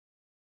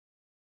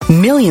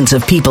Millions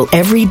of people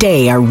every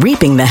day are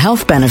reaping the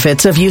health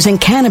benefits of using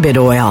cannabis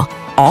oil,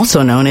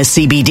 also known as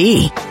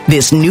CBD.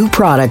 This new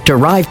product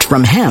derived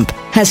from hemp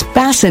has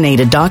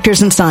fascinated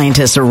doctors and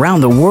scientists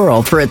around the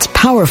world for its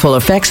powerful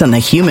effects on the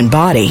human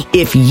body.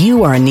 If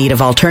you are in need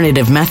of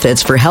alternative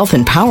methods for health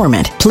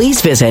empowerment,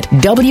 please visit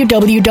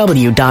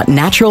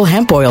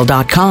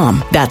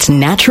www.naturalhempoil.com. That's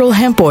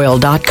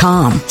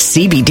naturalhempoil.com.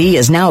 CBD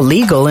is now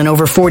legal in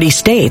over 40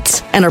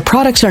 states, and our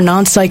products are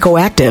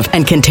non-psychoactive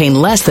and contain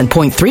less than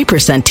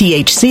 0.3%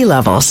 THC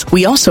levels.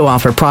 We also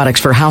offer products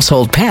for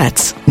household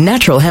pets.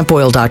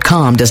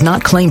 Naturalhempoil.com does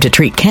not claim to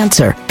treat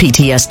cancer,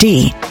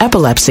 PTSD,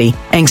 epilepsy,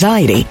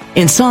 anxiety,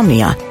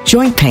 insomnia,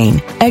 joint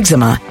pain,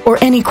 eczema, or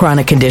any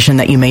chronic condition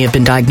that you may have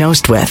been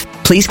diagnosed with.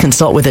 Please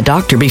consult with a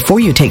doctor before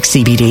you take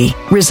CBD.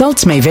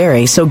 Results may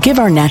vary, so give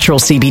our natural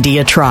CBD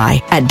a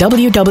try at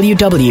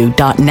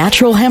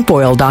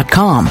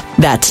www.naturalhempoil.com.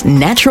 That's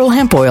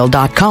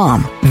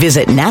naturalhempoil.com.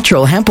 Visit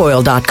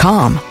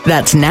naturalhempoil.com.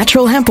 That's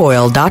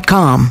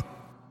naturalhempoil.com.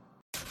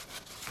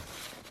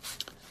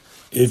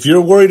 If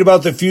you're worried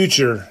about the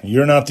future,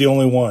 you're not the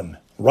only one.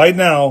 Right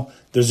now,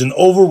 there's an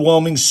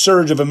overwhelming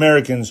surge of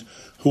Americans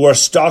who are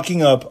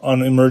stocking up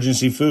on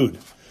emergency food.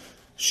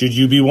 Should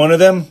you be one of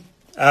them?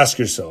 Ask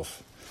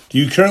yourself, do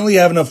you currently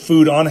have enough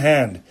food on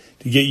hand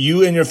to get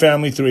you and your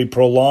family through a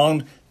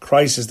prolonged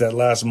crisis that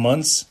lasts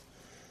months?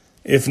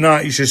 If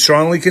not, you should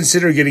strongly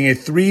consider getting a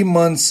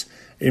 3-month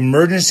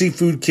emergency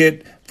food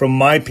kit from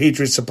My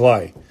Patriot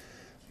Supply.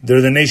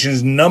 They're the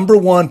nation's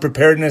 #1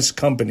 preparedness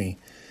company,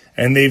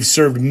 and they've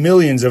served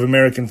millions of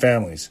American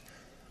families.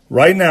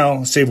 Right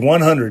now, save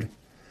 $100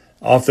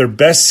 off their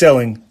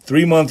best-selling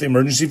 3-month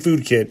emergency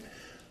food kit,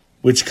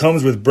 which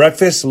comes with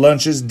breakfast,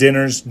 lunches,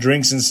 dinners,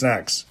 drinks, and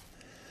snacks.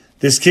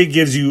 This kit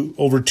gives you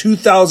over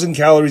 2,000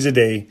 calories a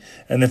day,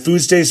 and the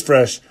food stays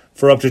fresh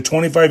for up to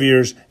 25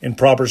 years in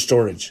proper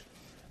storage.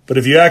 But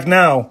if you act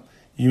now,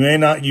 you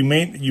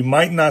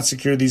might not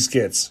secure these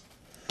kits.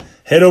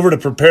 Head over to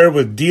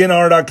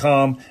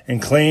preparewithdnr.com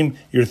and claim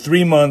your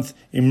 3-month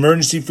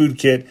emergency food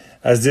kit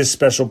as this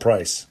special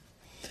price.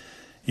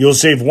 You'll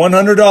save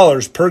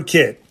 $100 per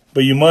kit,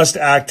 but you must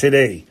act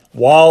today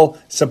while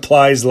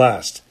supplies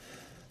last.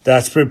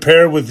 That's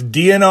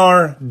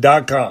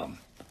preparewithdnr.com.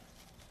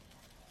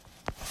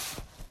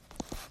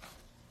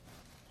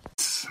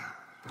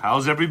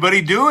 How's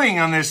everybody doing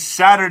on this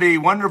Saturday?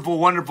 Wonderful,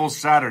 wonderful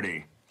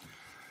Saturday.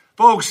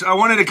 Folks, I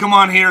wanted to come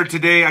on here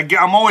today.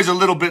 I'm always a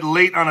little bit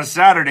late on a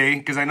Saturday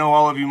because I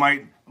know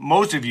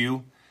most of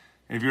you,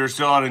 if you're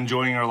still out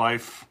enjoying your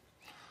life,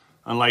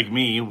 unlike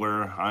me,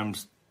 where I'm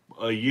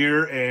a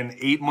year and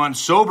 8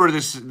 months sober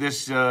this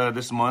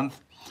month.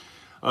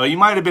 You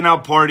might have been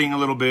out partying a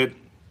little bit,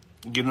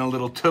 getting a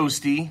little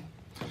toasty.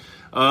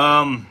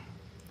 I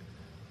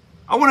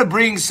want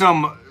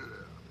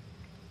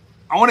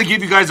to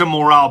give you guys a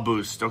morale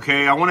boost,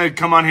 okay? I want to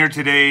come on here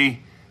today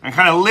and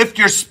kind of lift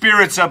your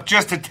spirits up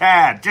just a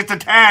tad,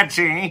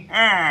 Chingy.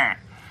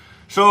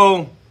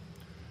 So,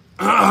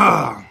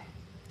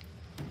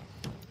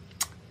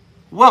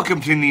 welcome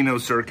to Nino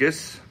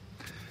Circus.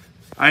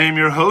 I am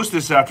your host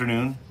this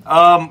afternoon.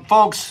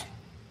 Folks,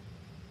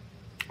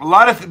 a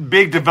lot of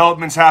big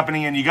developments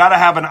happening, and you got to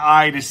have an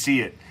eye to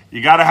see it.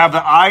 You got to have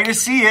the eye to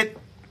see it.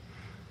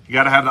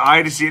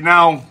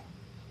 Now,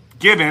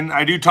 given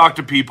I do talk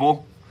to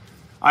people,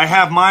 I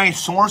have my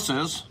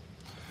sources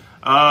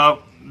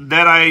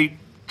that I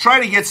try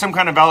to get some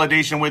kind of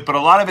validation with, but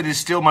a lot of it is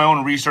still my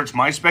own research,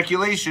 my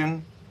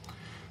speculation.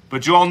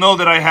 But you all know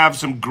that I have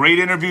some great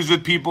interviews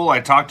with people.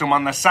 I talk to them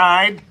on the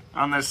side.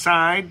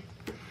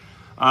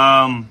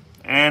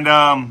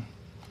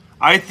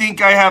 I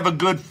think I have a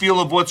good feel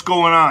of what's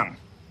going on.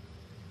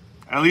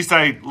 At least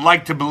I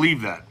like to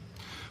believe that.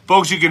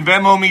 Folks, you can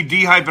Venmo me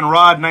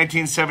D-Rod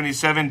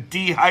 1977,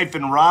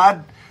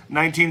 D-Rod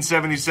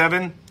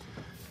 1977.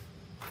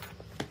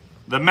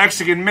 The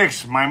Mexican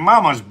Mix, my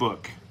mama's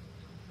book.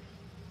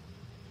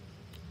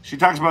 She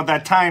talks about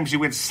that time she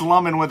went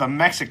slumming with a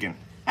Mexican.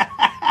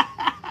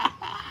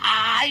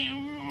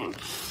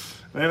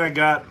 Then I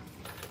got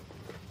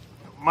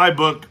my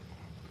book,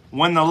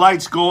 When the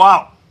Lights Go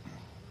Out.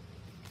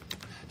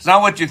 It's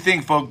not what you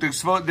think,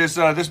 folks.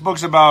 This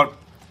book's about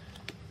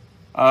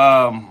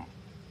a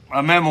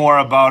memoir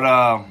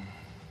about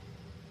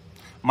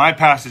my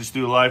passage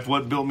through life,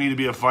 what built me to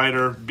be a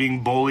fighter,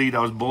 being bullied.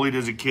 I was bullied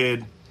as a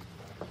kid.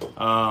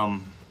 I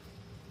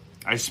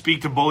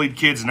speak to bullied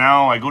kids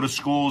now. I go to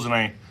schools and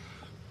I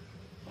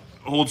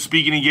hold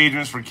speaking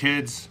engagements for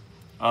kids,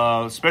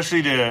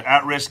 especially to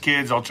at-risk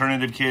kids,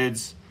 alternative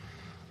kids.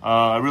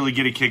 I really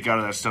get a kick out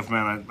of that stuff,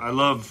 man. I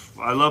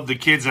love the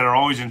kids that are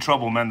always in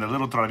trouble, man, the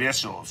little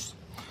traviesos.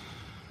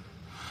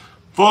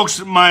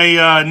 Folks, my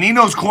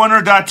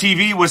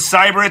Nino'sCorner.tv was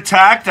cyber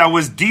attacked. I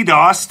was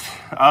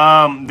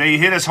DDoSed. They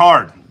hit us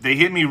hard. They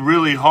hit me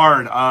really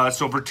hard.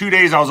 So for 2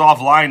 days I was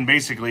offline,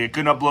 basically. I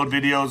couldn't upload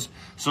videos.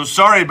 So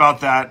sorry about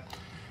that.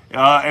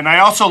 And I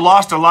also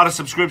lost a lot of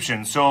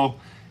subscriptions. So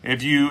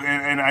if you,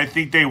 and I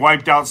think they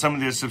wiped out some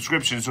of the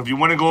subscriptions. So if you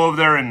want to go over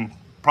there and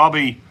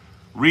probably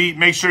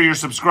Make sure you're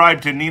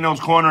subscribed to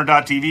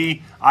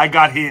ninoscorner.tv. I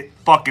got hit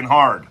fucking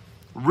hard.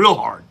 Real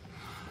hard.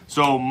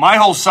 So my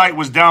whole site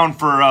was down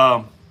for,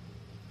 a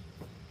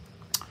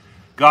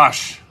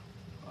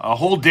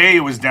whole day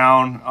it was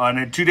down. And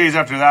then 2 days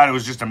after that, it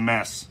was just a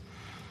mess.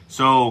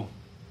 So,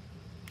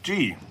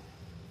 gee,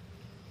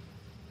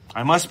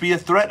 I must be a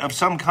threat of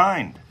some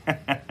kind.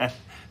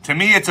 To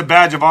me, it's a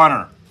badge of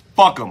honor.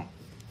 Fuck them.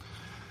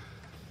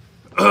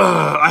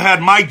 I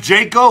had Mike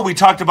Jaco. We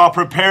talked about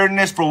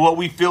preparedness for what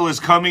we feel is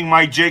coming.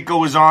 Mike Jaco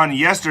was on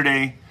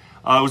yesterday.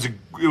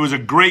 It was a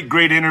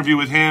great interview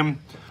with him.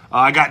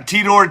 I got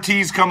Tito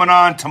Ortiz coming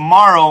on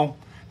tomorrow,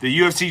 the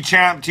UFC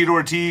champ, Tito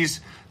Ortiz,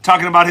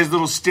 talking about his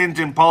little stint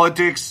in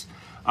politics.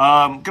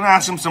 Going to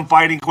ask him some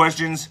fighting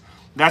questions.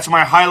 That's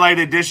my highlight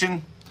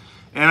edition.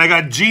 And I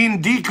got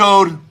Gene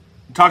Decode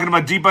talking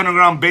about Deep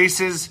Underground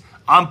bases.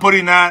 I'm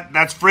putting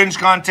that's fringe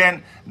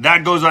content.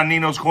 That goes on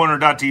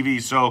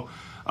ninoscorner.tv. So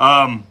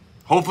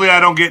hopefully I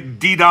don't get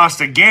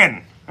DDoSed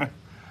again.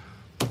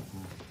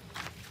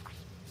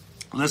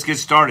 Let's get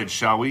started,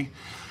 shall we?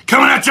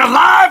 Coming at you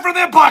live from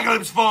the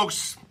apocalypse,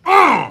 folks.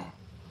 All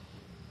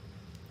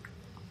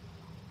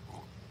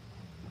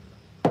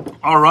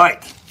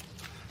right.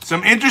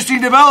 Some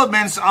interesting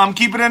developments. I'm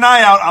keeping an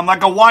eye out. I'm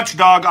like a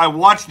watchdog. I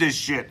watch this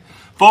shit.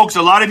 Folks,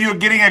 a lot of you are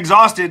getting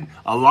exhausted.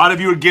 A lot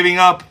of you are giving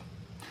up.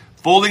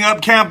 Folding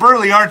up camp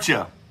early, aren't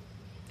you?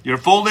 You're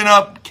folding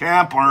up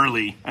camp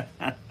early.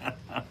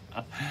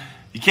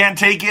 You can't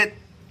take it?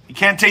 You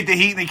can't take the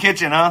heat in the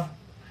kitchen, huh?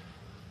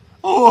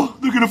 Oh,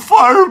 they're going to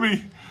fire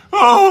me.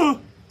 Oh.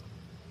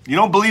 You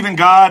don't believe in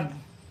God?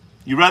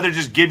 You rather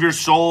just give your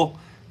soul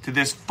to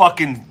this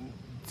fucking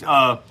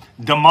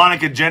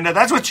demonic agenda?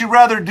 That's what you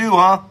rather do,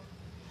 huh?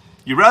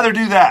 You rather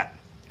do that.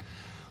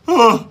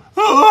 It's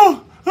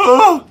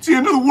the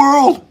end of the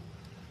world.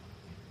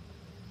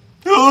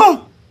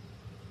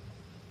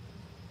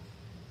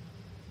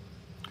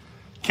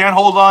 Can't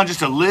hold on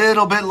just a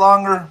little bit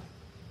longer?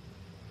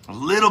 A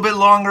little bit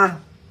longer?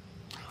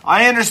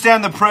 I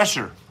understand the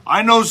pressure.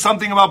 I know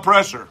something about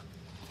pressure.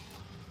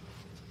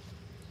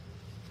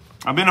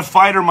 I've been a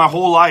fighter my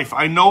whole life.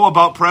 I know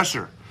about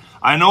pressure.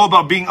 I know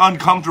about being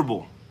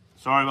uncomfortable.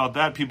 Sorry about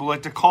that. People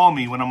like to call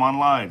me when I'm on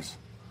lives.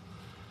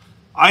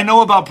 I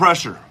know about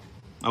pressure.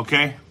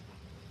 Okay?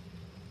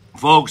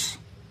 Folks,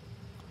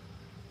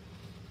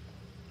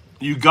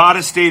 you got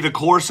to stay the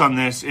course on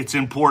this. It's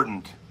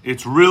important.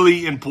 It's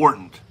really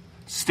important.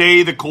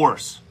 Stay the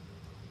course.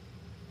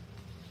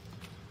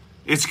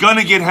 It's going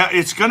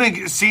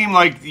to seem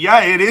like,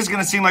 it is going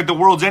to seem like the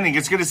world's ending.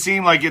 It's going to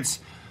seem like it's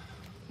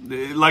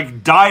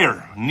like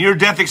dire,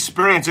 near-death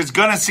experience. It's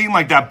going to seem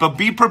like that, but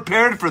be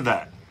prepared for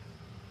that.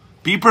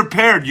 Be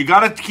prepared. You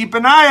got to keep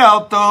an eye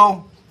out,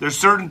 though. There's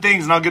certain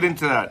things, and I'll get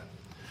into that.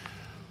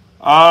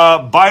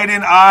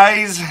 Biden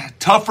eyes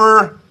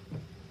tougher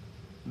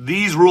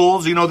these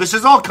rules. You know, this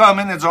is all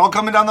coming. It's all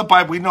coming down the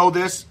pipe. We know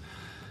this.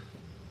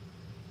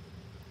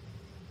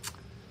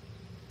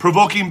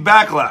 Provoking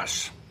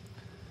backlash.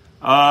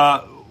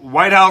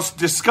 White House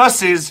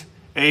discusses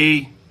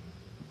a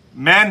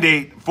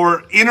mandate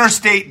for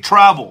interstate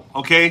travel,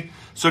 okay?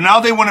 So now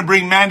they want to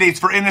bring mandates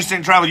for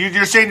interstate travel.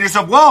 You're saying to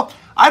yourself, well,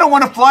 I don't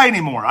want to fly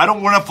anymore. I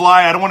don't want to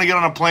fly. I don't want to get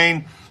on a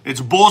plane. It's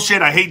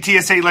bullshit. I hate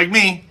TSA like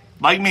me.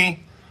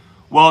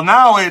 Well,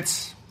 now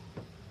it's,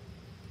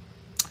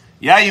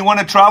 you want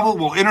to travel?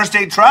 Well,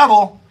 interstate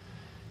travel,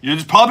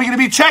 there's probably going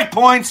to be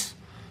checkpoints.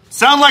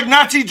 Sound like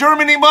Nazi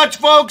Germany much,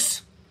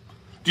 folks?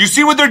 Do you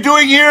see what they're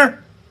doing here?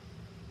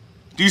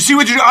 Do you see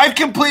what you're doing? I've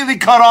completely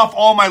cut off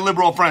all my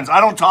liberal friends. I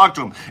don't talk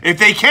to them. If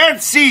they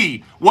can't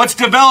see what's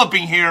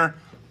developing here,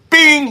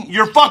 bing,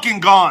 you're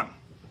fucking gone.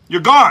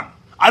 You're gone.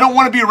 I don't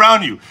want to be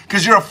around you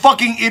because you're a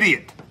fucking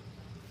idiot.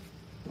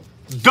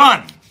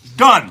 Done.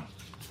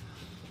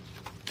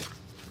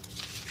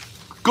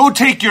 Go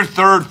take your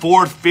third,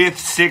 fourth, fifth,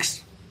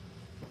 sixth.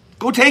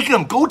 Go take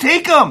them. Go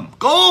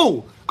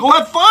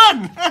have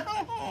fun.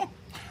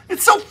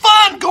 It's so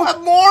fun. Go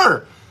have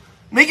more.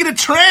 Make it a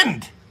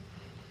trend.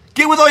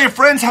 Get with all your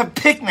friends, have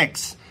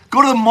picnics.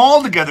 Go to the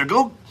mall together.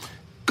 Go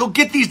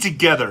get these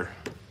together.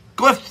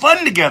 Go have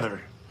fun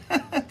together.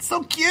 It's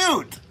so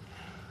cute.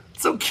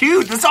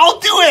 Let's all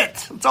do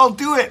it.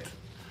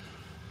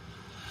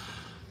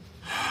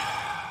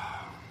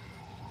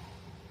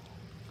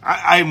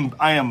 I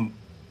am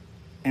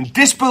in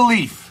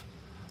disbelief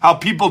how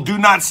people do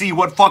not see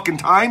what fucking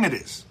time it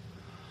is.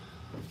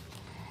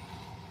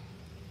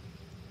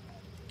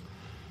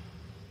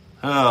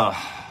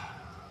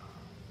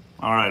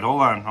 All right,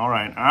 hold on. All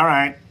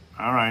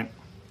right.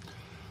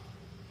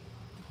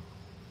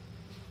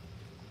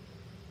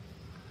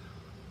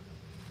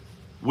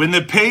 When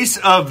the pace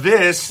of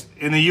this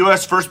in the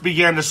U.S. first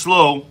began to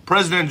slow,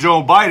 President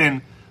Joe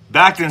Biden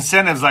backed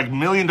incentives like $1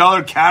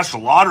 million cash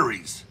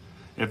lotteries,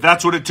 if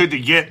that's what it took to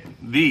get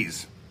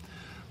these.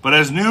 But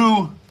as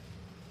new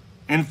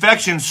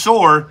infections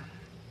soar,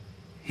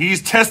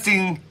 he's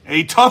testing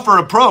a tougher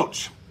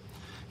approach.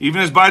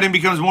 Even as Biden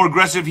becomes more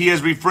aggressive, he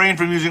has refrained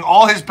from using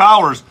all his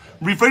powers.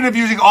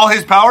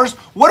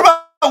 What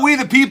about we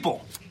the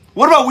people?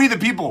 What about we the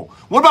people?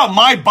 What about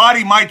my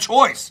body, my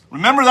choice?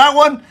 Remember that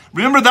one?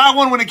 Remember that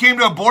one when it came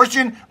to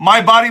abortion?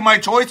 My body, my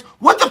choice?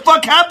 What the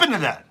fuck happened to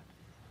that?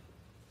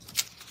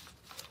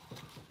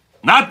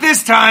 Not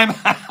this time.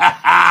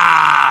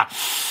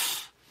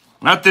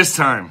 Not this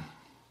time.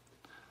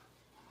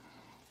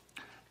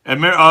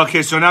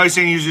 Okay, so now he's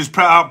saying he uses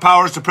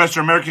powers to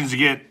pressure Americans to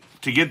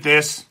get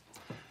this.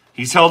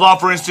 He's held off,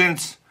 for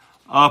instance,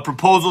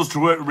 proposals to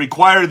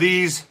require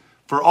these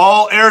for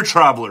all air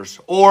travelers,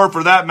 or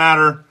for that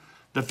matter,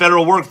 the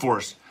federal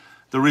workforce.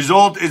 The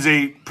result is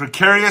a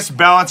precarious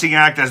balancing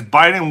act as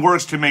Biden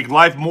works to make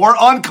life more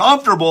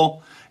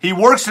uncomfortable. He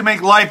works to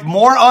make life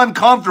more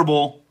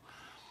uncomfortable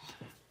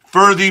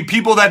for the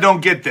people that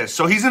don't get this.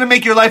 So he's going to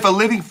make your life a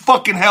living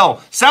fucking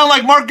hell. Sound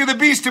like Mark of the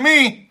Beast to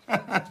me.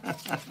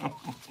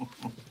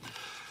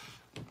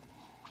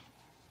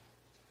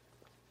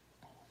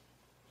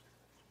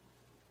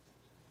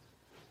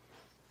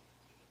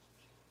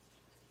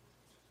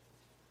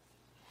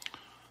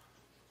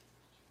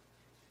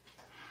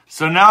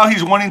 So now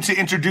he's wanting to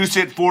introduce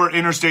it for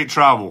interstate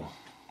travel.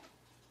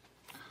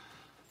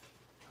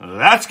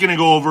 That's going to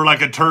go over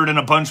like a turd in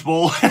a punch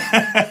bowl.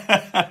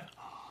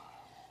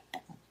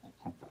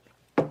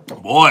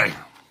 Boy.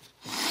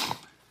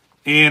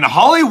 In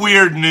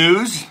Hollyweird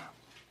news,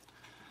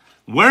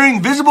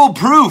 wearing visible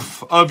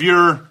proof of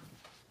your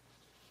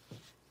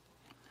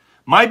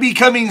might be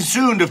coming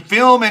soon to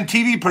film and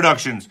TV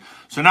productions.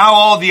 So now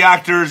all the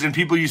actors and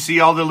people you see,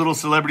 all the little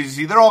celebrities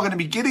you see, they're all going to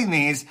be getting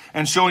these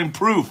and showing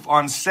proof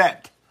on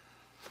set.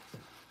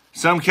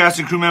 Some cast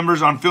and crew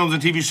members on films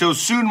and TV shows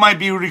soon might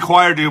be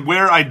required to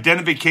wear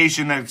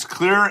identification that's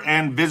clear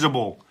and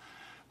visible,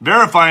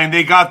 verifying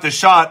they got the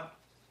shot,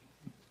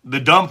 the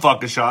dumb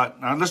fucker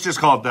shot. Now, let's just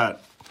call it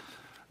that.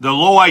 The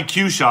low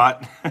IQ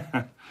shot.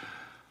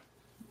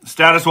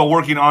 Status while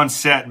working on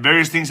set.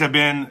 Various things have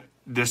been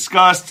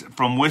discussed,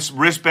 from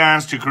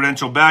wristbands to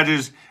credential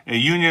badges. A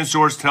union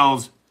source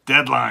tells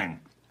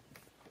Deadline.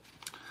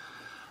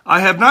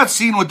 I have not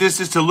seen what this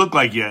is to look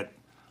like yet,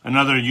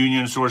 another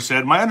union source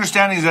said. My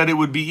understanding is that it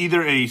would be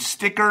either a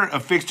sticker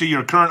affixed to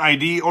your current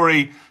ID or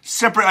a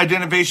separate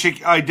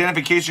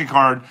identification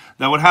card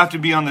that would have to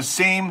be on the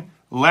same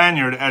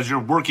lanyard as your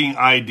working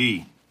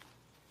ID.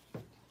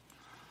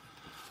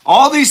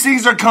 All these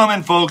things are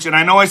coming, folks, and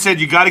I know I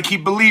said you got to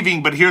keep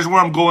believing, but here's where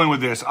I'm going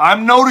with this.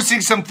 I'm noticing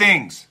some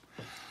things.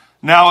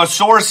 Now, a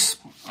source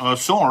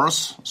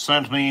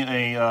sent me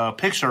a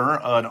picture,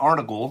 an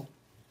article,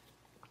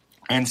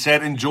 and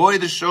said, enjoy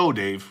the show,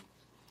 Dave.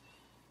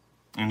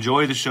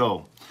 Enjoy the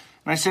show.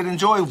 And I said,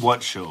 enjoy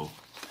what show?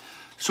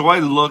 So I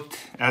looked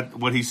at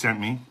what he sent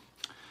me.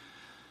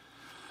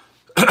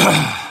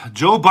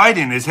 Joe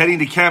Biden is heading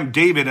to Camp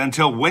David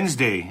until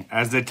Wednesday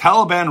as the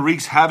Taliban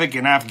wreaks havoc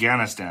in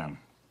Afghanistan.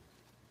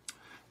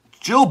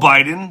 Jill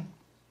Biden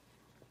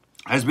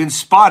has been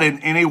spotted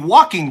in a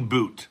walking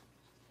boot.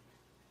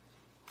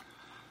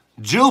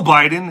 Jill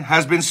Biden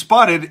has been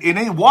spotted in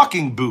a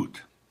walking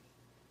boot.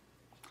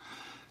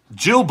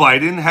 Jill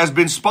Biden has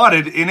been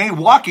spotted in a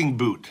walking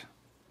boot.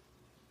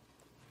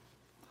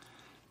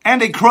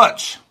 And a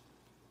crutch.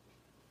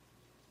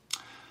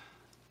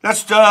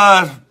 That's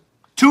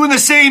two in the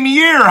same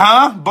year,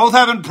 huh? Both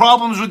having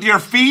problems with your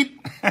feet?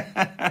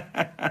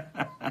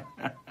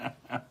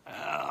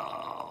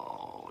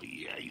 Oh,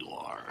 yeah, you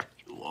are.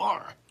 You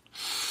are.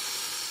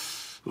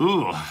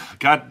 Ooh,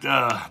 got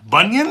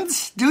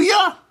bunions, do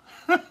ya?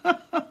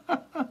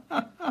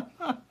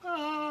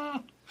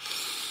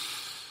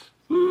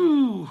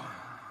 Ooh.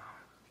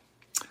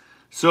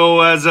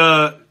 So as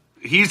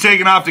he's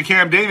taking off to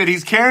Camp David,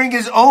 he's carrying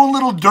his own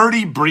little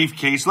dirty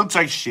briefcase. Looks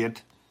like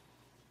shit.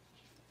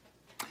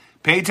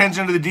 Pay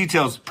attention to the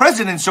details.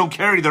 Presidents don't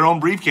carry their own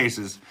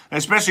briefcases,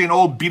 especially an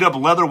old beat-up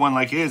leather one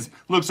like his.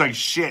 Looks like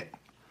shit.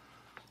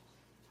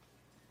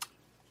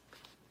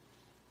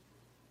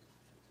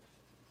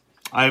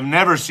 I have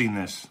never seen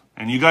this.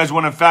 And you guys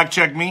want to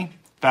fact-check me?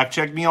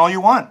 Fact-check me all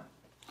you want.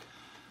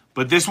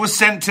 But this was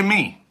sent to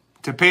me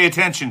to pay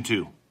attention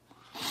to.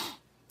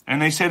 And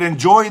they said,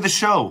 enjoy the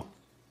show.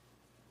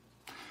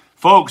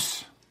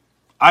 Folks,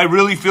 I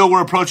really feel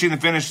we're approaching the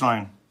finish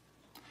line.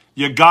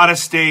 You gotta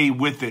stay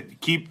with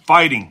it. Keep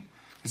fighting.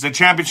 It's a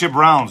championship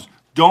rounds.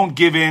 Don't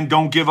give in.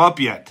 Don't give up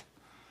yet.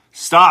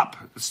 Stop.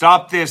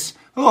 Stop this.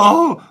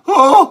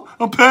 Oh,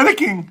 I'm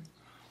panicking.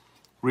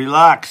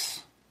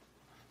 Relax.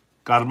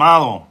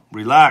 Calmado.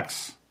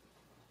 Relax.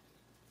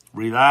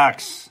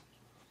 Relax.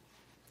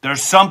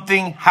 There's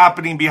something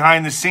happening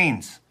behind the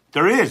scenes.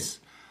 There is.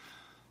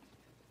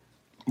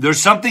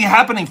 There's something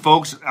happening,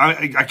 folks.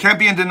 I can't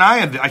be in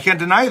denial. I can't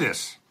deny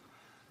this.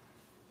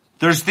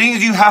 There's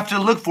things you have to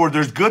look for.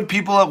 There's good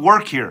people at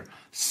work here.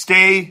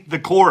 Stay the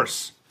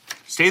course.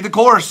 Stay the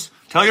course.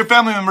 Tell your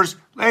family members,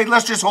 hey,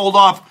 let's just hold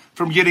off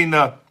from getting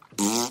the...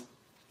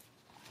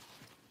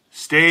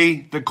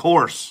 Stay the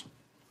course.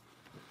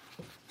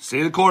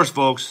 Stay the course,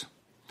 folks.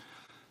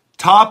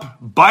 Top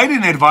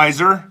Biden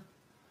advisor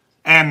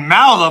and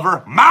Mao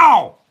lover,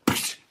 Mao,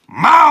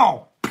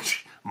 Mao,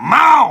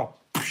 Mao.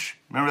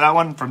 Remember that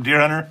one from Deer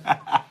Hunter?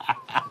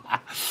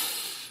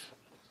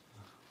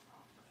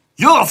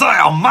 You'll say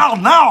I'm out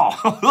now.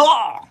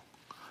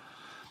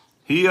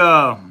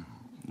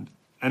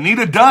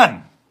 Anita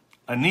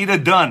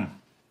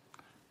Dunn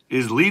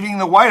is leaving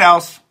the White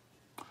House.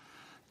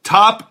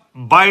 Top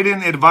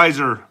Biden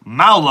advisor,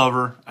 Mao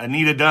lover,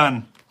 Anita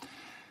Dunn,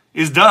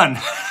 is done.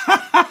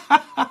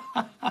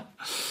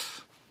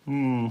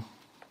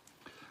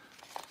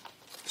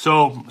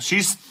 So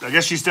I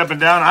guess she's stepping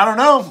down. I don't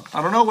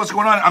know what's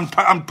going on.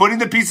 I'm putting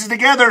the pieces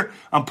together.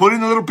 I'm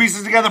putting the little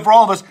pieces together for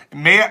all of us.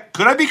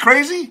 Could I be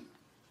crazy?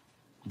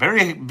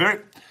 Very, very.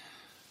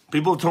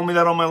 People have told me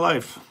that all my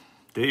life.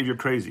 Dave, you're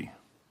crazy.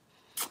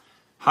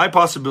 High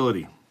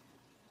possibility.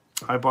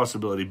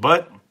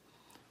 But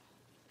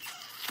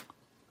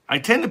I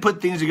tend to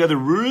put things together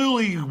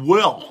really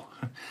well.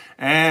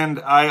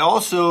 And I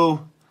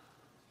also,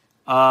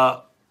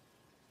 my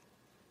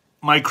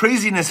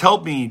craziness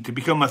helped me to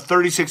become a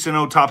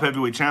 36-0 top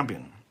heavyweight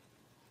champion.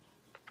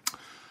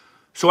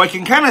 So I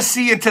can kind of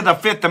see into the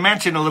fifth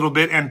dimension a little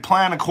bit and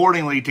plan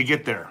accordingly to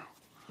get there.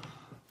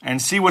 And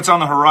see what's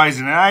on the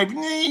horizon.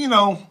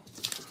 And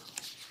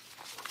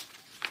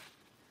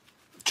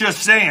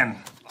just saying,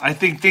 I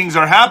think things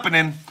are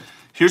happening.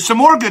 Here's some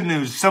more good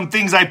news. Some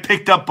things I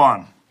picked up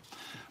on.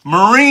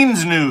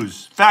 Marines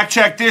news. Fact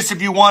check this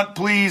if you want,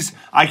 please.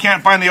 I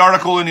can't find the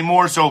article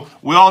anymore, so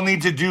we all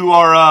need to do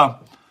our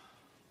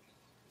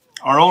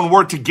own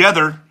work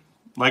together.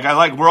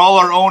 We're all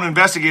our own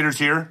investigators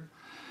here.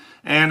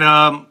 And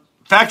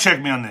fact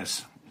check me on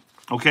this.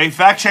 Okay,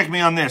 fact check me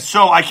on this.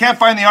 So I can't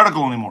find the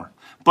article anymore,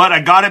 but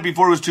I got it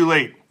before it was too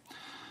late.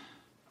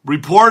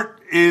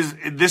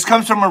 This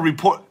comes from a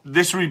report.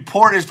 This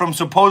report is from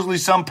supposedly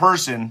some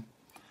person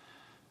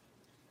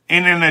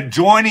in an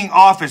adjoining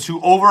office who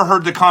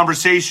overheard the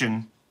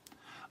conversation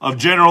of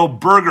General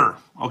Berger,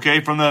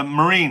 from the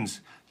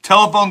Marines,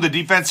 telephoned the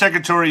defense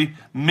secretary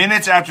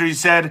minutes after he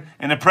said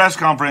in a press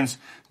conference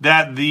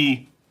that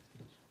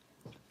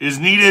is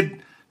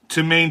needed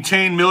to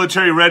maintain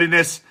military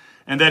readiness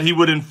and that he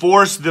would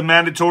enforce the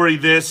mandatory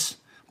this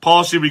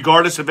policy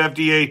regardless of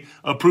FDA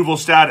approval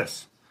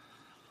status.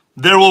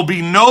 There will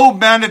be no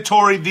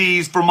mandatory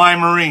these for my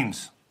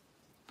Marines,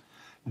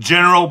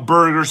 General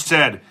Berger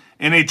said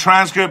in a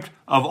transcript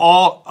of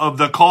all of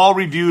the call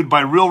reviewed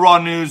by Real Raw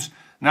News.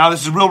 Now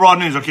this is Real Raw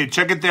News. Okay,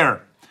 check it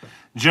there.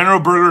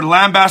 General Berger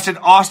lambasted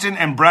Austin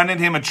and branded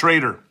him a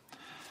traitor.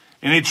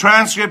 In a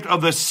transcript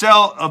of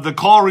the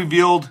call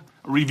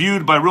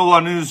reviewed by Real Raw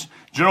News,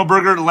 General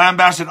Berger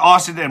lambasted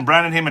Austin and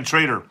branded him a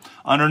traitor.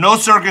 Under no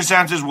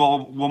circumstances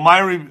will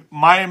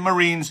my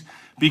Marines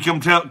be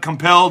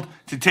compelled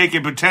to take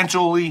a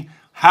potentially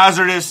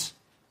hazardous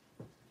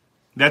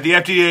that the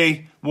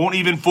FDA won't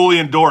even fully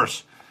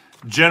endorse.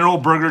 General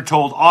Berger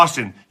told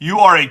Austin, "You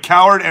are a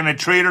coward and a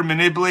traitor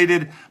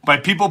manipulated by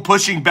people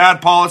pushing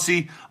bad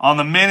policy on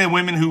the men and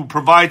women who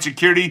provide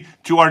security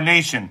to our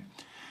nation.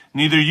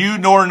 Neither you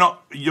nor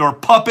your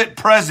puppet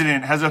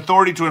president has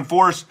authority to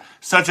enforce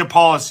such a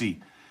policy."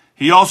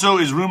 He also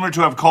is rumored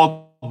to have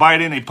called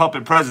Biden a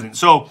puppet president.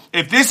 So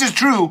if this is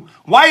true,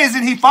 why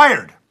isn't he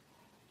fired?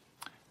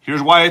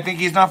 Here's why I think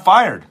he's not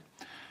fired.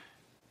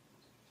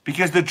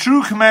 Because the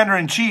true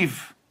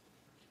commander-in-chief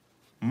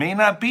may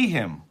not be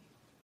him.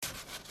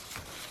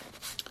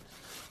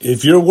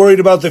 If you're worried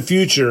about the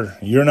future,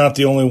 you're not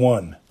the only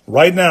one.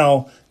 Right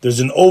now, there's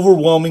an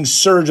overwhelming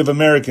surge of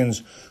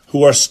Americans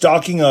who are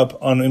stocking up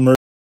on emergency.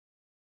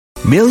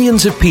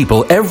 Millions of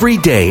people every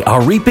day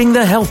are reaping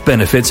the health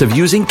benefits of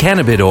using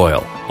cannabis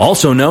oil,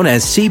 also known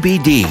as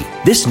CBD.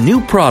 This new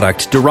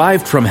product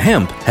derived from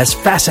hemp has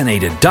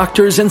fascinated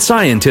doctors and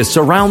scientists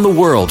around the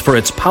world for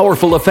its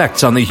powerful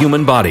effects on the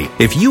human body.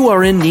 If you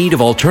are in need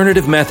of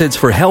alternative methods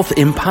for health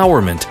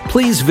empowerment,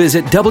 please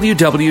visit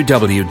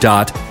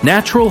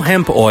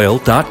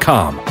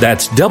www.naturalhempoil.com.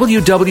 That's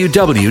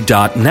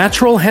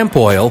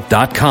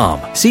www.naturalhempoil.com.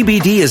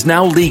 CBD is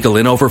now legal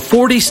in over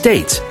 40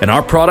 states, and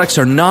our products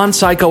are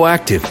non-psychoactive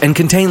and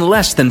contain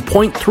less than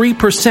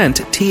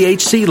 0.3%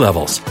 THC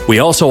levels. We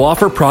also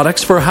offer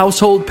products for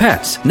household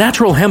pets.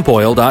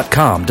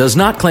 NaturalHempOil.com does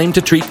not claim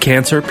to treat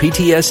cancer,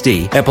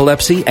 PTSD,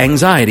 epilepsy,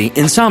 anxiety,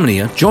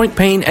 insomnia, joint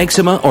pain,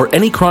 eczema, or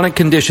any chronic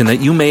condition that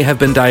you may have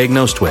been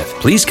diagnosed with.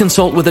 Please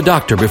consult with a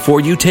doctor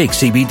before you take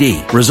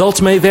CBD.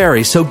 Results may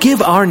vary, so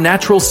give our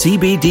natural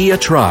CBD a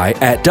try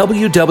at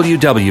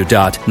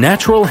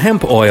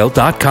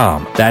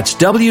www.naturalhempoil.com. That's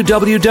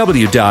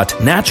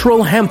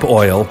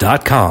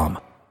www.naturalhempoil.com.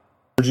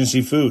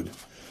 Emergency food.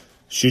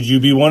 Should you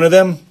be one of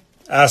them?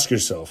 Ask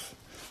yourself,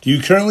 do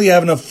you currently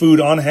have enough food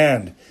on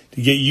hand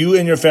to get you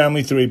and your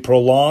family through a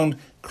prolonged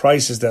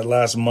crisis that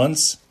lasts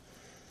months?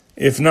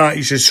 If not,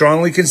 you should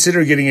strongly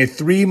consider getting a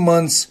 3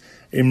 months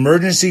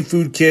emergency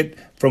food kit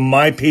from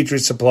My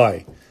Patriot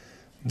Supply.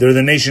 They're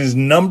the nation's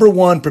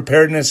 #1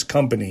 preparedness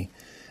company,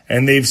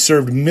 and they've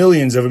served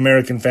millions of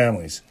American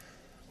families.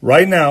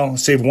 Right now,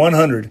 save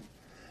 $100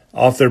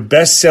 off their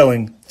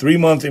best-selling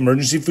 3-month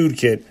emergency food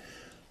kit,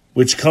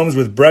 which comes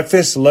with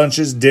breakfast,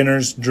 lunches,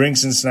 dinners,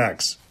 drinks, and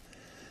snacks.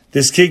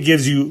 This kit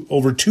gives you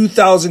over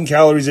 2,000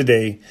 calories a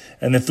day,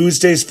 and the food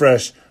stays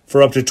fresh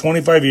for up to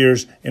 25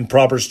 years in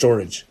proper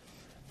storage.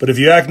 But if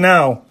you act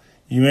now,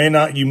 you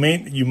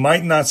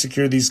might not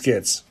secure these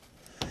kits.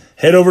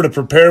 Head over to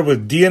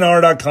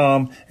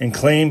preparewithdnr.com and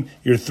claim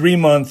your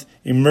 3-month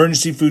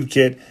emergency food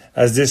kit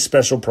as this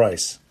special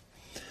price.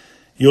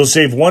 You'll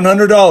save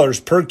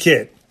 $100 per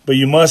kit, but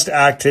you must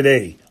act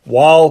today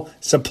while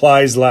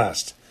supplies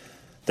last.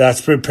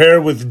 That's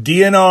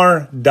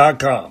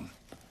preparewithdnr.com.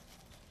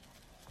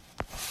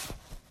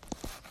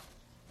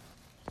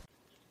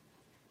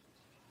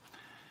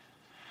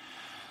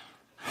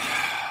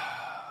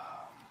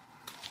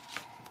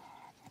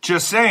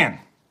 Just saying.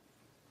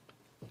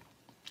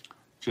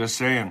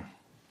 Am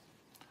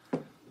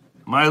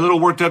I a little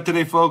worked up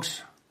today,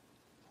 folks?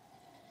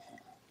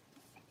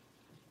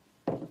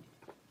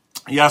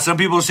 Yeah, some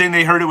people are saying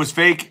they heard it was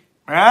fake.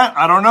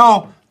 I don't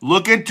know.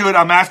 Look into it.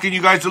 I'm asking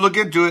you guys to look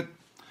into it.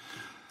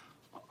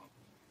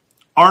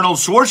 Arnold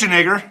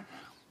Schwarzenegger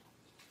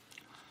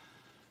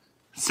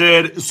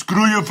said,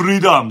 "Screw your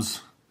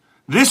freedoms."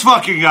 This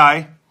fucking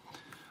guy,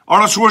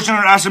 Arnold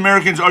Schwarzenegger, asked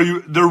Americans,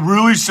 they're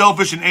really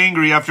selfish and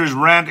angry after his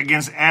rant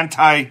against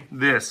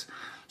anti-this.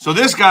 So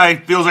this guy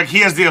feels like he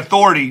has the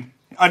authority,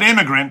 an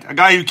immigrant, a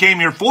guy who came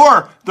here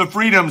for the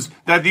freedoms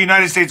that the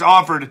United States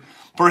offered,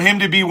 for him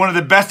to be one of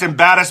the best and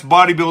baddest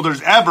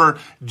bodybuilders ever,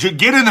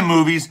 get in the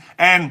movies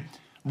and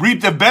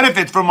reap the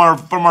benefits from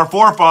our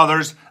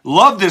forefathers,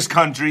 love this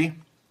country,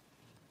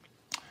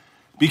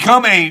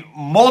 become a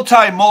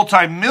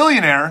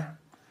multi-millionaire,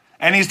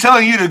 and he's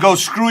telling you to go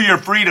screw your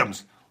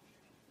freedoms.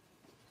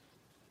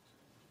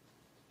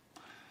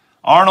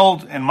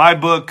 Arnold, in my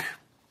book,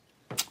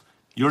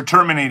 you're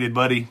terminated,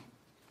 buddy.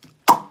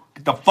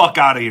 Get the fuck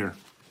out of here.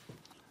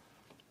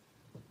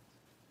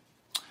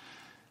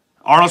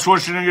 Arnold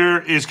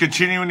Schwarzenegger is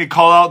continuing to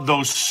call out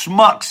those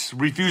schmucks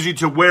refusing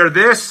to wear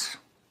this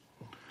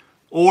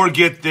or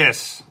get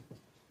this.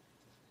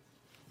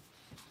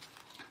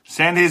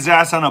 Send his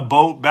ass on a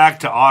boat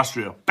back to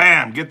Austria.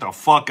 Bam, get the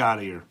fuck out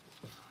of here.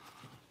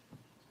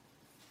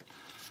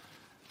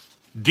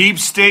 Deep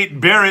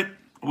State Barrett.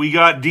 We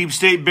got Deep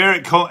State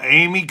Barrett,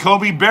 Amy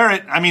Coney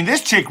Barrett. I mean,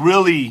 this chick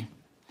really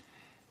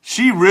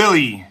threw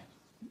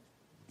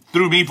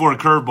me for a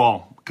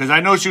curveball. Because I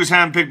know she was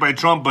handpicked by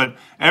Trump, but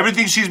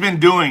everything she's been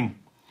doing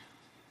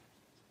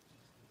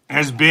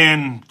has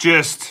been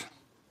just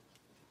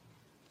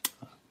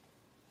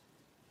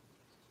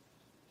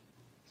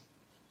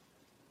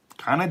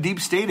kind of deep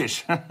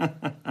state-ish.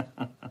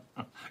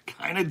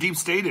 Kind of deep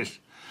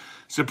state-ish.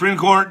 Supreme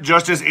Court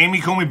Justice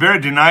Amy Coney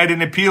Barrett denied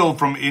an appeal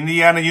from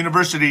Indiana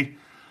University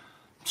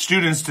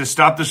students to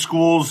stop the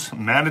school's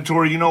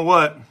mandatory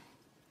you-know-what,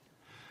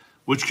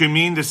 which could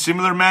mean the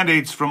similar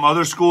mandates from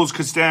other schools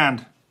could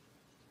stand.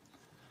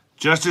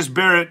 Justice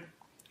Barrett,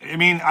 I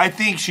mean, I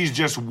think she's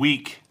just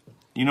weak.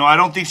 You know, I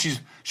don't think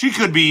she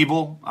could be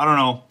evil. I don't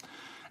know.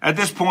 At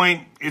this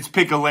point, it's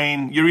pick a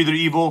lane. You're either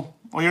evil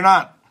or you're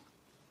not.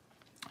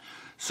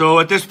 So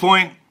at this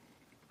point,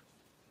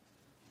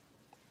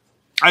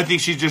 I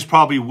think she's just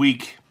probably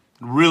weak.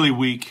 Really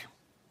weak.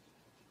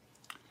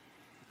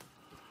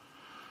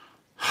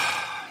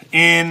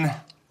 In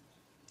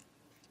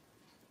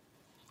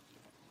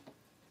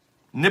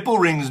nipple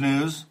rings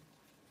news,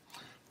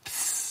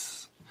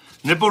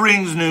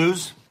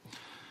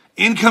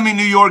 incoming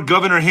New York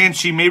Governor hints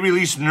she may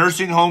release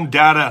nursing home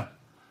data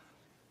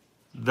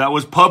that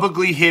was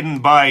publicly hidden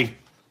by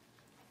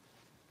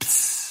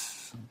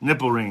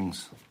nipple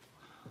rings.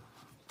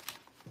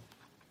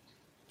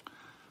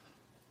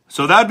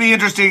 So that'd be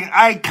interesting.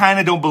 I kind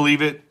of don't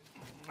believe it.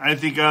 I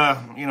think,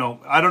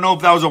 I don't know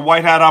if that was a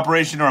white hat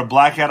operation or a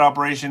black hat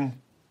operation.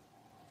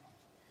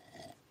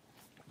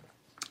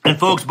 And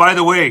folks, by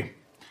the way,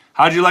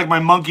 how'd you like my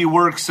Monkey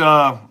Works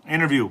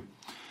interview?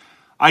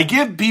 I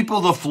give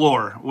people the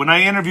floor. When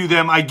I interview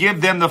them, I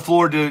give them the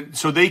floor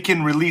so they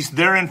can release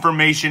their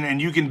information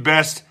and you can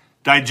best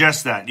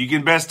digest that. You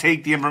can best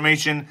take the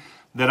information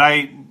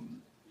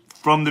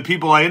from the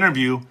people I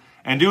interview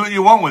and do what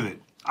you want with it.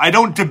 I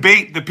don't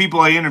debate the people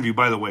I interview,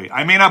 by the way.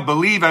 I may not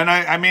believe, and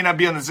I may not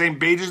be on the same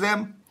page as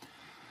them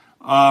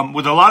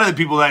with a lot of the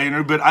people that I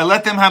interview, but I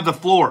let them have the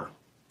floor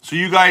so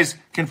you guys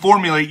can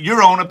formulate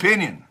your own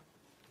opinion.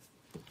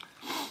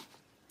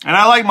 And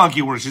I like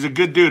Monkey Works. He's a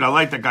good dude. I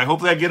like that guy.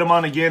 Hopefully I get him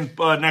on again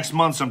next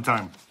month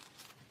sometime.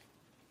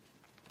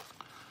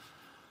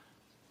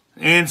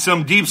 And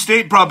some deep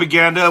state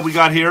propaganda we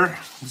got here.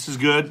 This is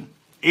good.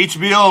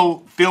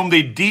 HBO filmed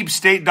a deep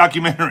state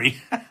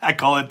documentary. I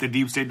call it the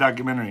deep state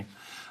documentary.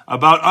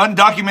 About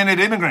undocumented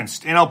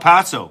immigrants in El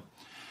Paso.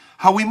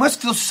 How we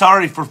must feel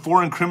sorry for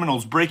foreign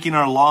criminals breaking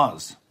our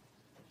laws.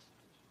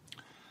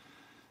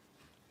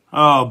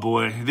 Oh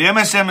boy. The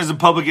MSM is the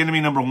public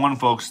enemy number one,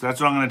 folks. That's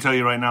what I'm going to tell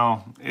you right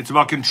now. It's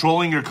about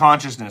controlling your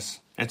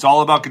consciousness. It's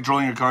all about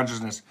controlling your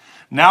consciousness.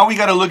 Now we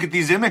got to look at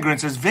these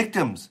immigrants as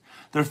victims.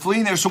 They're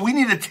fleeing there, so we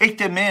need to take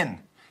them in.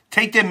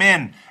 Take them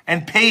in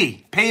and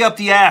pay. Pay up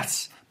the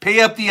ass.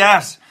 Pay up the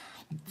ass.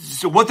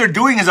 So what they're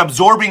doing is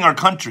absorbing our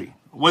country.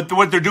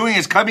 What they're doing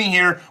is coming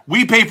here,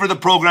 we pay for the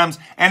programs,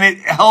 and it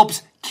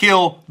helps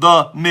kill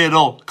the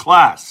middle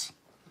class.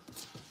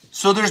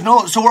 So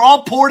we're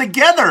all poor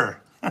together.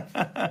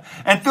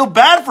 and feel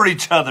bad for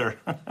each other.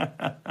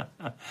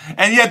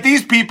 And yet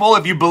these people,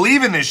 if you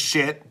believe in this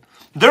shit,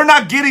 they're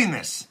not getting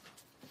this.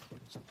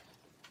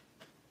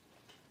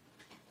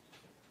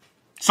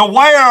 So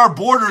why are our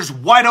borders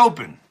wide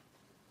open?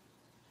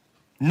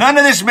 None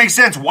of this makes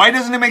sense. Why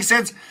doesn't it make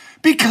sense?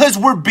 Because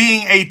we're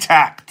being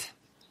attacked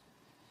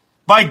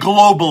by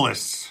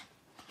globalists.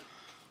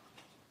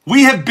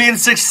 We have been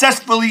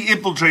successfully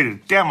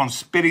infiltrated. Damn, I'm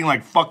spitting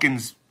like fucking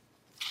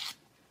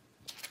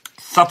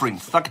suffering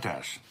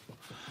succotash.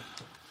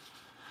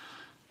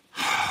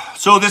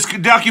 So this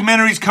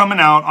documentary's coming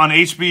out on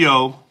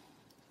HBO.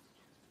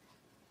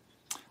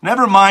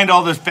 Never mind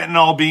all the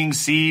fentanyl being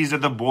seized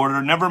at the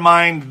border. Never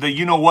mind the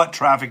you-know-what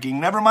trafficking.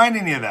 Never mind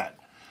any of that.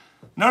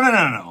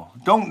 No.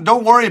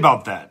 Don't worry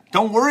about that.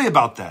 Don't worry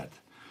about that.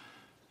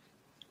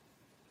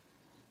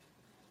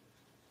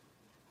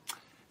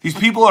 These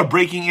people are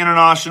breaking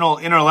international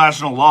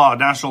law,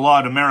 national law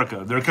in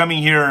America. They're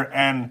coming here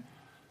and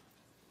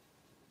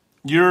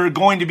you're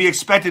going to be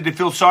expected to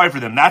feel sorry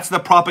for them. That's the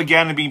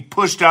propaganda being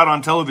pushed out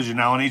on television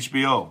now on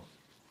HBO.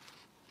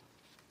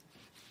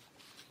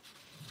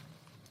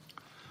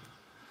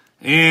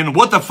 In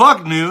What the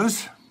Fuck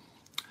news,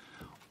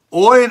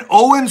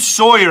 Owen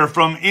Sawyer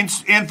from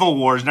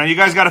InfoWars. Now, you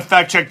guys got to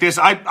fact check this.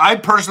 I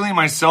personally,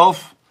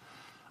 myself,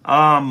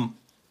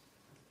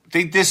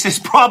 think this is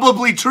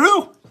probably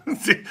true.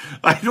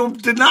 I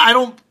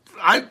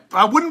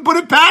wouldn't put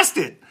it past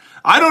it.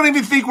 I don't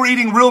even think we're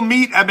eating real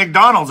meat at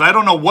McDonald's. I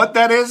don't know what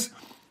that is.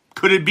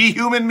 Could it be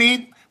human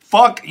meat?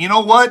 Fuck, you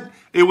know what?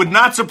 It would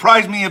not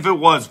surprise me if it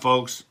was,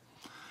 folks.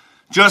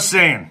 Just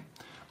saying.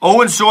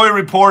 Owen Sawyer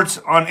reports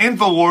on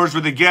InfoWars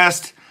with a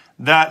guest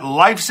that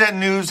LifeSet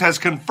News has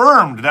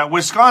confirmed that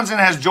Wisconsin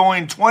has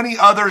joined 20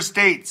 other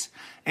states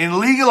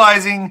in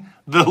legalizing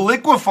the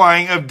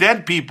liquefying of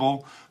dead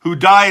people who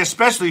die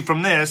especially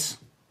from this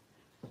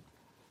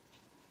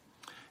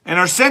and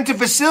are sent to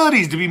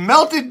facilities to be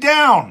melted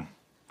down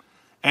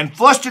and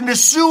flushed into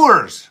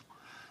sewers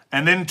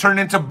and then turned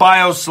into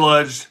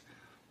biosludge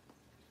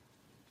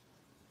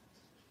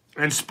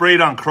and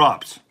sprayed on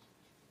crops.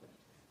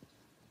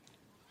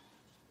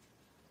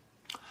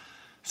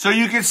 So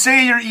you could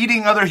say you're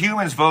eating other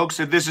humans, folks,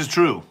 if this is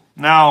true.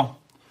 Now,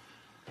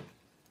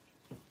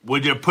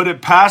 would you put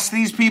it past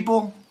these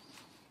people?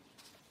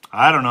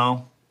 I don't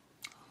know.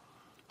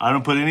 I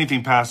don't put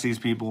anything past these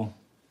people.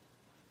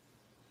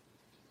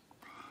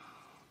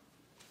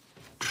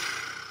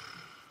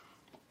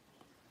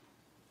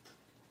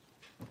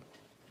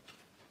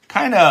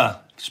 Kind of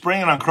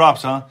spraying it on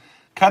crops, huh?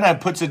 Kind of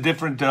puts a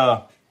different...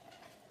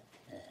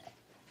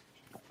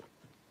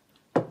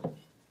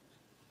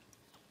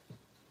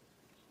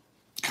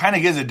 kind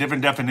of gives a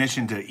different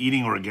definition to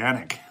eating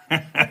organic.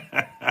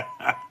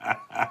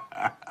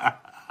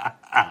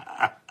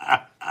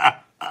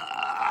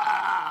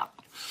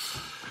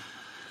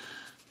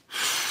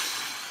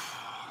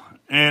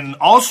 And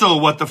also,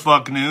 what the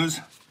fuck news?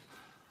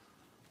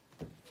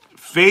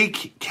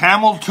 Fake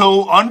camel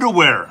toe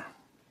underwear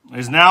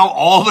is now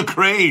all the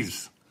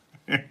craze.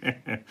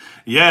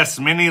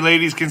 Yes, many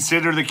ladies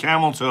consider the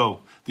camel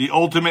toe the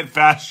ultimate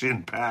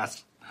fashion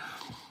pass.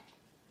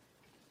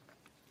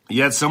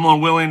 Yet some are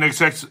willing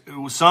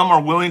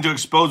to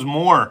expose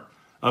more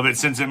of it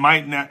since it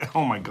might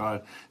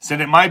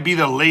since it might be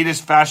the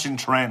latest fashion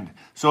trend.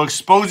 So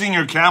exposing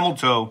your camel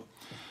toe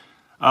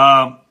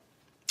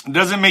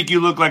doesn't make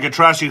you look like a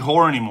trashy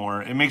whore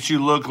anymore. It makes you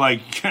look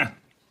like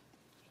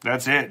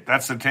that's it.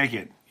 That's the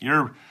ticket.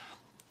 You're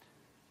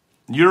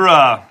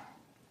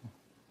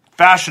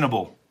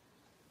fashionable.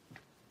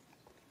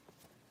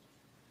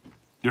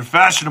 You're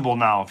fashionable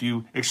now if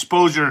you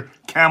expose your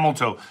camel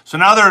toe. So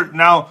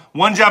now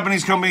one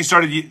Japanese company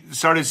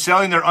started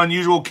selling their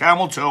unusual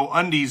camel toe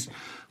undies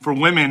for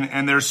women,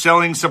 and they're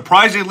selling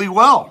surprisingly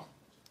well.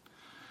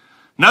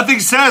 Nothing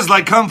says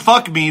like come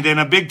fuck me than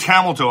a big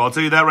camel toe. I'll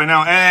tell you that right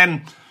now.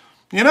 And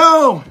you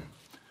know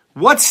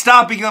what's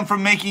stopping them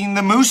from making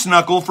the moose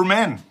knuckle for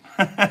men?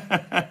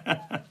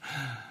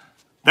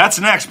 That's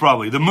next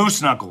probably, the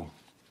moose knuckle,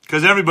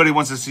 because everybody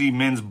wants to see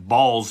men's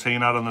balls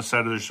hanging out on the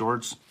side of their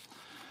shorts.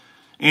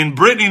 In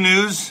Britney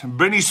news,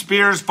 Britney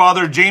Spears'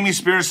 father, Jamie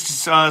Spears,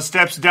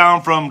 steps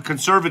down from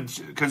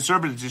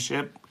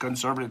conservatorship.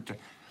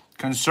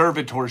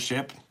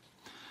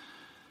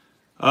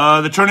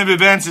 The turn of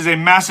events is a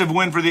massive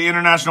win for the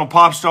international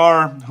pop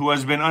star who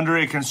has been under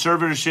a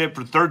conservatorship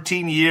for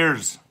 13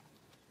 years.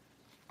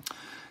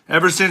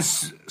 Ever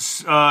since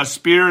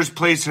Spears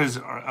placed his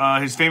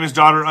famous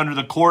daughter under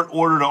the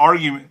court-ordered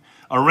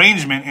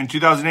arrangement in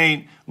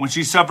 2008 when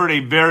she suffered a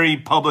very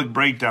public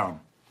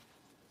breakdown.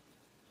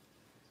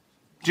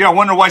 Gee, I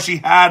wonder why she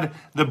had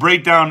the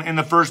breakdown in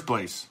the first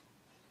place.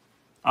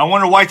 I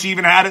wonder why she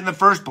even had it in the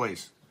first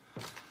place.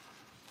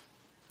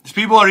 These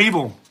people are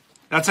evil.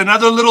 That's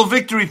another little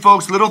victory,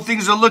 folks. Little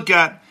things to look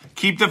at.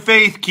 Keep the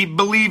faith. Keep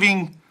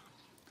believing.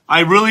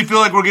 I really feel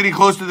like we're getting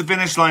close to the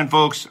finish line,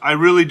 folks. I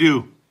really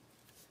do.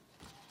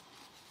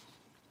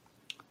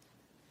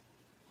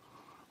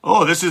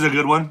 Oh, this is a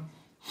good one.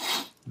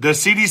 The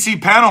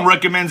CDC panel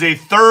recommends a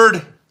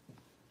third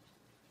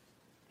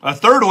A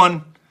third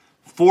one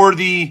for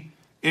the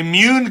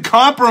immune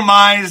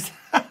compromised.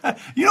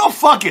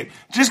 Fuck it.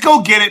 Just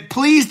go get it.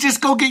 Please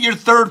just go get your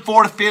 3rd,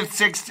 4th, 5th,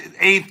 6th,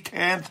 8th,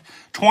 10th,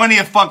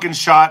 20th fucking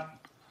shot.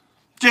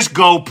 Just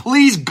go.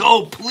 Please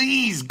go.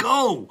 Please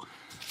go.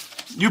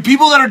 You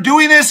people that are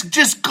doing this,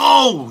 just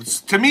go.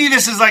 To me,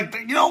 this is like,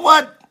 you know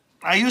what?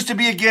 I used to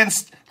be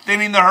against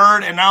thinning the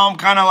herd, and now I'm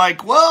kind of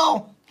like,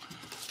 well,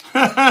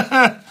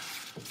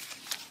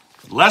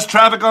 less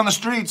traffic on the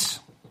streets.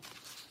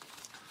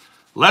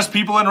 Less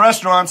people in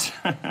restaurants.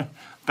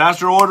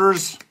 Faster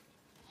orders.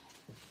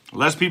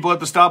 Less people at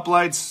the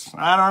stoplights.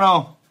 I don't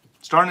know.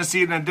 Starting to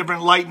see it in a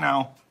different light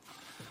now.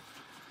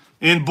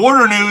 In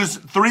border news,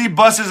 3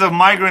 buses of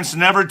migrants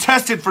never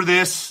tested for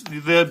this,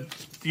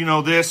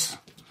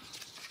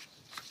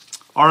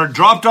 are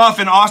dropped off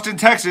in Austin,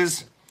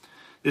 Texas.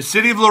 The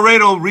city of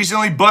Laredo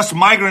recently bused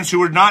migrants who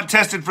were not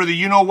tested for the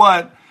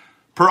you-know-what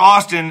per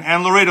Austin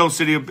and Laredo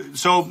City.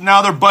 So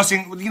now they're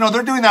busing,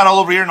 they're doing that all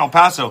over here in El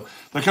Paso.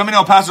 They're coming to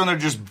El Paso and they're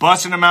just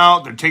busing them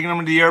out. They're taking them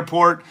to the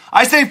airport.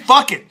 I say,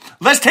 fuck it.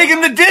 Let's take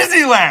them to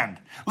Disneyland.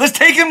 Let's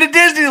take him to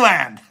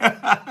Disneyland.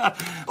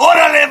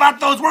 Órale,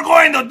 vatos, we're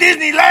going to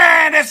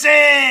Disneyland,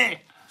 ese.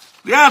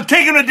 Yeah,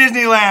 take him to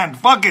Disneyland.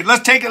 Fuck it.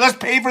 Let's take it. Let's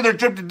pay for their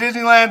trip to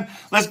Disneyland.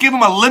 Let's give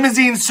them a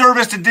limousine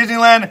service to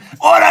Disneyland.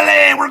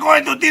 Órale, we're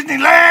going to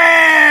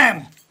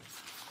Disneyland.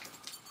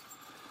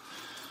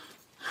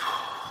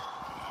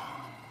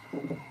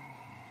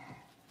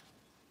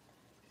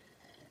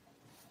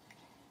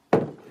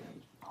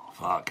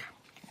 Fuck.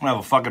 I'm going to have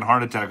a fucking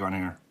heart attack on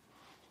here.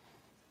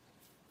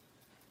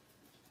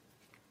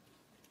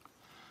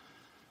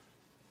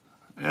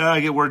 Yeah, I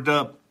get worked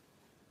up.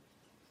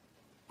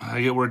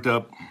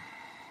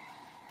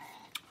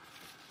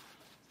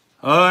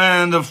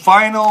 And the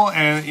final,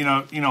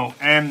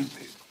 and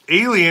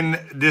alien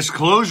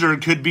disclosure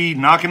could be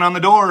knocking on the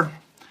door.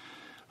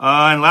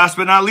 And last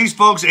but not least,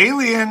 folks,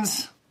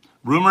 aliens.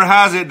 Rumor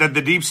has it that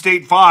the Deep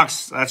State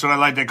Fox, that's what I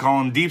like to call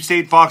them, Deep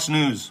State Fox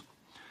News,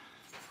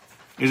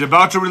 is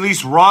about to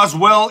release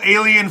Roswell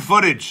alien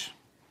footage.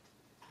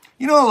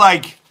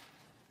 Like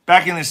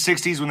back in the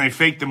 60s when they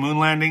faked the moon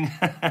landing.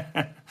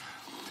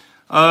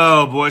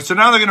 Oh, boy. So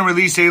now they're going to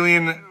release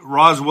alien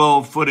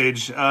Roswell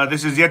footage.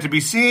 This is yet to be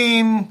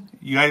seen.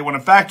 You guys want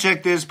to fact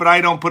check this, but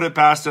I don't put it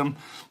past them.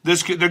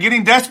 They're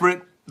getting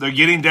desperate.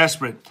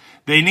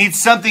 They need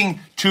something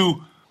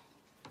to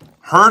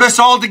herd us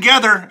all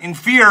together in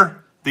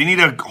fear. They need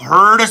to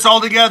herd us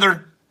all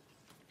together.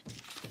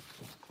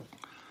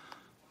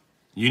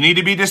 You need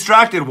to be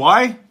distracted.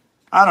 Why?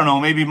 I don't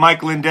know. Maybe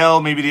Mike Lindell,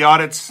 maybe the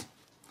audits.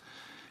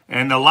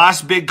 And the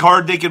last big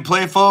card they could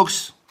play,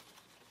 folks,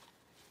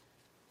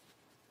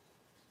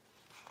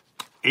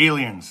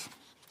 aliens.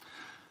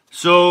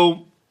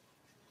 So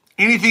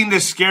anything to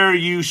scare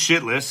you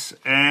shitless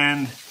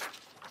and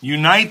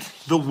unite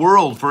the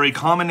world for a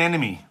common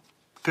enemy.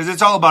 Because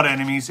it's all about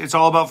enemies. It's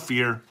all about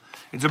fear.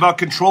 It's about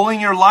controlling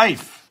your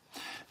life.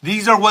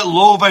 These are what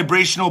low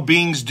vibrational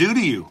beings do to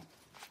you.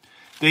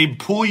 They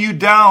pull you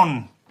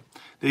down.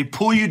 They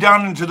pull you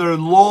down into their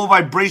low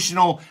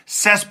vibrational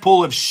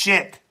cesspool of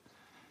shit.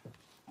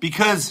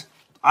 Because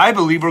I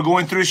believe we're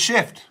going through a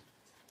shift.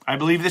 I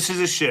believe this is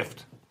a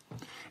shift.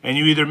 And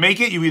you either make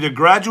it, you either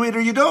graduate,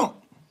 or you don't.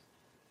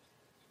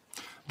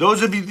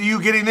 Those of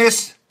you getting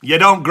this, you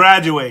don't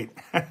graduate.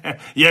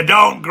 You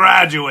don't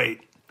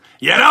graduate.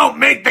 You don't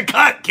make the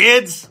cut,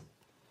 kids.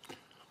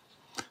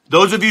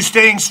 Those of you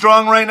staying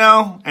strong right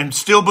now and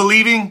still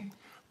believing,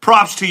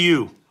 props to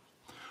you.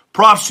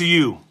 Props to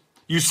you.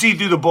 You see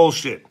through the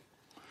bullshit.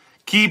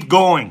 Keep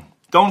going.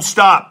 Don't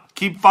stop.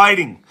 Keep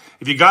fighting.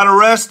 If you got to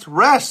rest,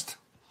 rest.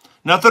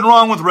 Nothing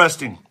wrong with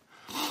resting.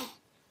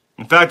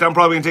 In fact, I'm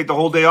probably going to take the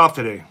whole day off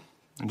today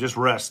and just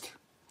rest.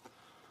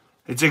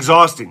 It's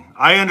exhausting.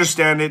 I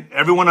understand it.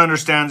 Everyone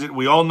understands it.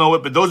 We all know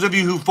it. But those of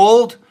you who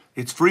fold,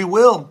 it's free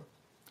will.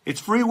 It's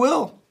free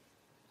will.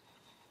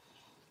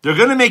 They're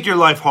going to make your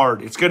life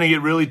hard. It's going to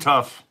get really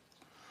tough.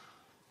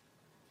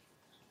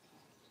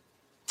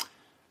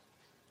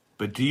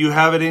 But do you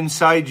have it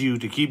inside you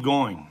to keep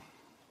going?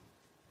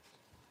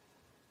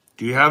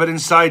 Do you have it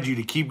inside you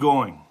to keep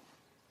going?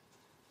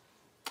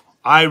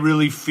 I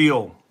really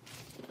feel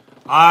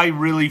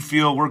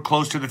we're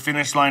close to the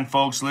finish line,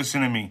 folks. Listen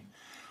to me.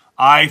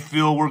 I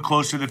feel we're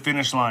close to the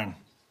finish line.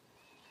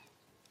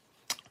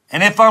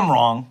 And if I'm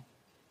wrong,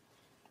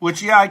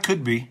 which, yeah, I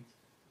could be,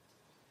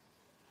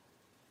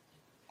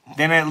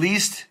 then at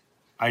least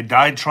I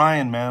died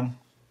trying, man.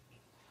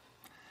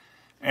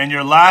 And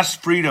your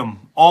last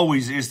freedom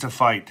always is to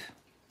fight.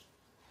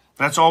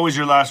 That's always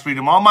your last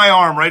freedom. On my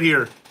arm, right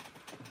here.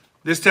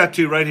 This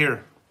tattoo right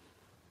here.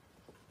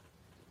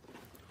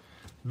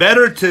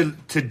 Better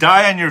to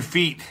die on your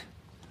feet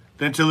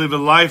than to live a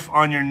life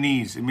on your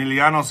knees.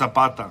 Emiliano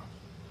Zapata.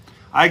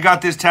 I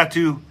got this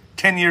tattoo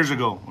 10 years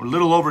ago, or a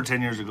little over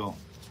 10 years ago.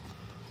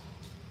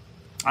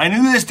 I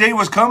knew this day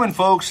was coming,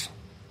 folks.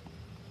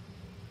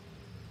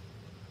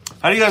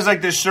 How do you guys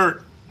like this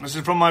shirt? This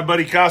is from my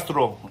buddy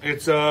Castro.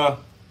 It's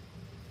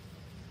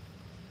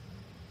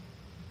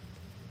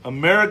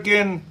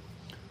American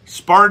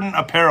Spartan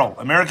Apparel.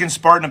 American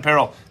Spartan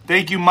Apparel.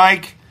 Thank you,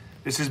 Mike.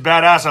 This is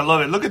badass. I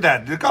love it. Look at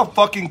that. Look how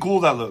fucking cool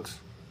that looks.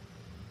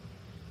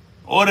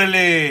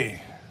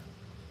 Orale.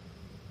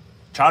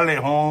 Charlie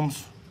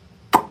Holmes.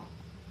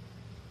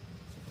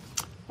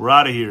 We're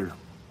out of here.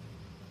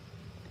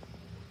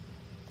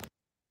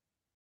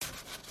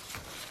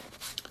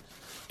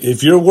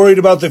 If you're worried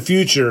about the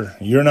future,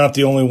 you're not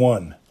the only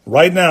one.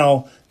 Right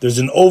now, there's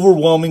an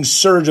overwhelming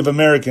surge of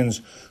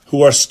Americans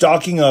who are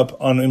stocking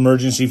up on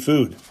emergency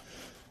food.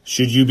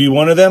 Should you be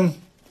one of them?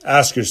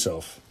 Ask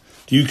yourself,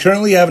 do you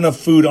currently have enough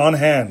food on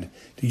hand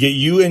to get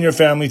you and your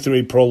family through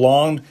a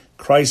prolonged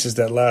crisis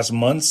that lasts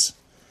months?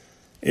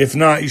 If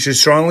not, you should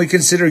strongly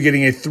consider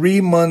getting a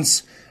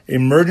 3-month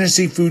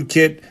emergency food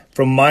kit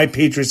from My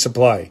Patriot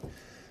Supply.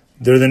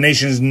 They're the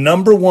nation's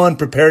 #1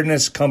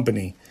 preparedness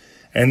company,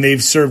 and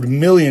they've served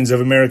millions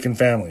of American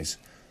families.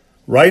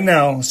 Right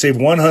now, save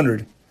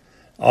 $100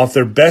 off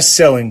their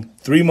best-selling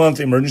 3-month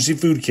emergency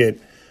food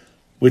kit,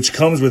 which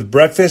comes with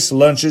breakfast,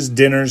 lunches,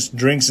 dinners,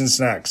 drinks, and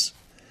snacks.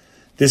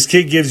 This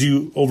kit gives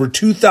you over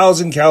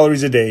 2,000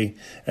 calories a day,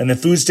 and the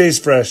food stays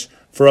fresh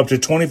for up to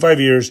 25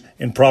 years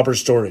in proper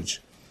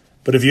storage.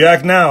 But if you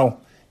act now,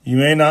 you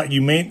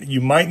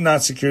might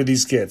not secure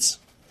these kits.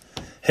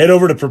 Head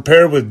over to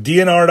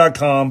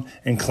preparewithdnr.com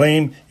and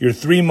claim your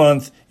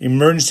 3-month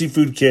emergency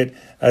food kit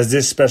as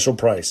this special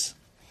price.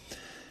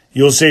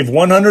 You'll save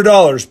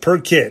 $100 per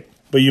kit,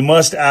 but you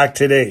must act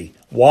today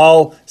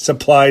while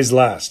supplies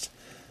last.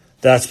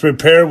 That's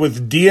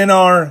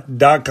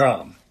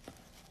preparewithdnr.com.